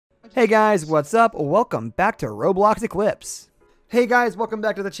Hey guys, what's up? Welcome back to Roblox Eclipse. Hey guys, welcome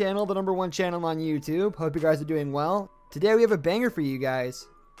back to the channel, the #1 channel on YouTube. Hope you guys are doing well. Today we have a banger for you guys.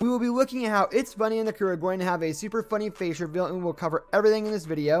 We will be looking at how ItsFunneh and the crew are going to have a super funny face reveal, and we will cover everything in this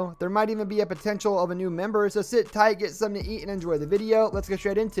video. There might even be a potential of a new member, so sit tight, get something to eat, and enjoy the video. Let's get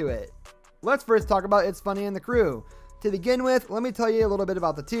straight into it. Let's first talk about ItsFunneh and the crew. To begin with, let me tell you a little bit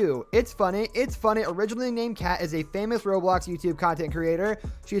about the two. ItsFunneh, originally named Kat, is a famous Roblox YouTube content creator.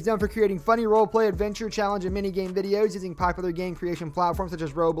 She is known for creating funny roleplay, adventure, challenge, and minigame videos using popular game creation platforms such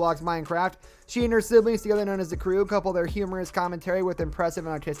as Roblox, Minecraft. She and her siblings, together known as the Krew, couple their humorous commentary with impressive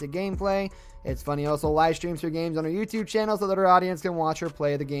and artistic gameplay. ItsFunneh also live streams her games on her YouTube channel so that her audience can watch her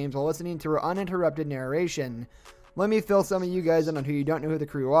play the games while listening to her uninterrupted narration. Let me fill some of you guys in on who you don't know who the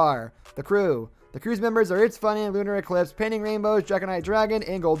Krew are. The Krew. The crew's members are ItsFunneh, Lunar Eclipse, Painting Rainbows, Dragonite Dragon,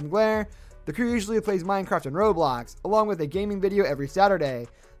 and Golden Glare. The crew usually plays Minecraft and Roblox, along with a gaming video every Saturday.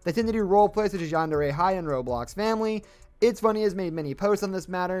 They tend to do roleplay such as Yandere High and Roblox Family. ItsFunneh has made many posts on this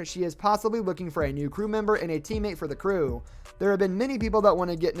matter. She is possibly looking for a new crew member and a teammate for the crew. There have been many people that want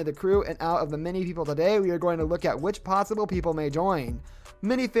to get into the crew, and out of the many people today, we are going to look at which possible people may join.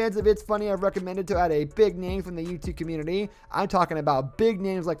 Many fans of ItsFunneh have recommended to add a big name from the YouTube community. I'm talking about big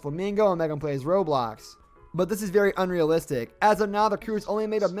names like Flamingo and Megan Plays Roblox. But this is very unrealistic. As of now, the crew is only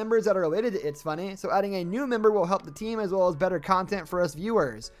made of members that are related to ItsFunneh, so adding a new member will help the team as well as better content for us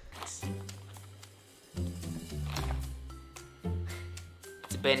viewers.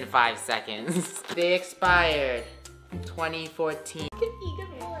 It's been 5 seconds. They expired 2014.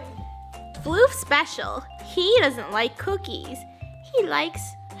 Good boy. Floof special. He doesn't like cookies. He likes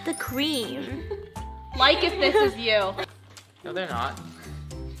the cream. Like if this is you. No, they're not.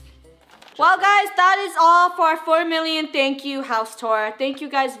 Well, guys, that is all for our 4 million thank you house tour. Thank you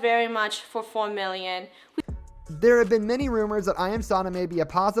guys very much for 4 million. There have been many rumors that iamSanna may be a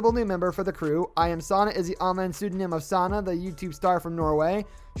possible new member for the crew. iamSanna is the online pseudonym of Sanna, the YouTube star from Norway.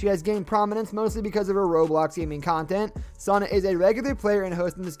 She has gained prominence mostly because of her Roblox gaming content. Sanna is a regular player and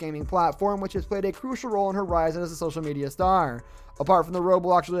host in this gaming platform, which has played a crucial role in her rise as a social media star. Apart from the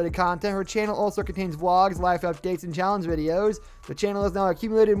Roblox related content, her channel also contains vlogs, life updates, and challenge videos. The channel has now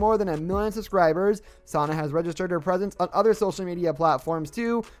accumulated more than 1 million subscribers. Sanna has registered her presence on other social media platforms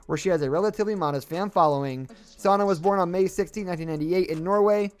too, where she has a relatively modest fan following. Sanna was born on May 16, 1998 in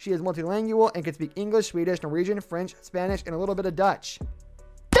Norway. She is multilingual and can speak English, Swedish, Norwegian, French, Spanish, and a little bit of Dutch.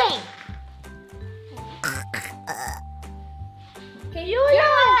 Bang! Can you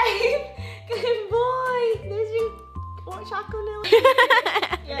alive? Good boy. There's your chocolate.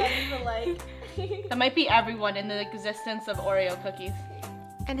 Yeah, leave a like. That might be everyone in the existence of Oreo cookies.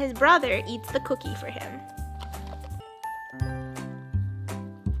 And his brother eats the cookie for him.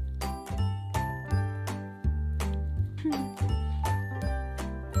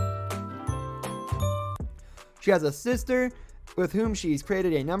 She has a sister with whom she's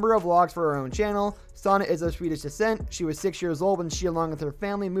created a number of vlogs for her own channel. Sanna is of Swedish descent. She was 6 years old when she, along with her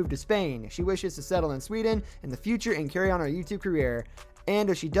family, moved to Spain. She wishes to settle in Sweden in the future and carry on her YouTube career. And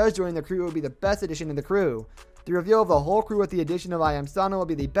if she does join the crew, it will be the best addition to the crew. The reveal of the whole crew with the addition of iamSanna will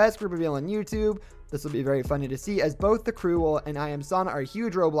be the best group reveal on YouTube. This will be very funny to see, as both the crew and iamSanna are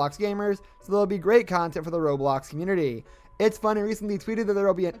huge Roblox gamers, so there will be great content for the Roblox community. ItsFunneh recently tweeted that there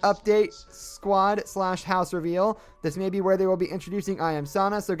will be an update squad/house reveal. This may be where they will be introducing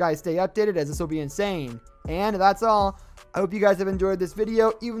iamSanna, so guys stay updated as this will be insane. And that's all. I hope you guys have enjoyed this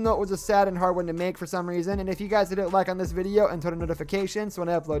video, even though it was a sad and hard one to make for some reason. And if you guys hit like on this video and turn on notifications so when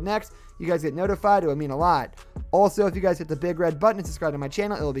I upload next, you guys get notified, it would mean a lot. Also, if you guys hit the big red button and subscribe to my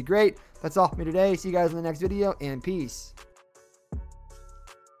channel, it will be great. That's all for me today. See you guys in the next video, and peace.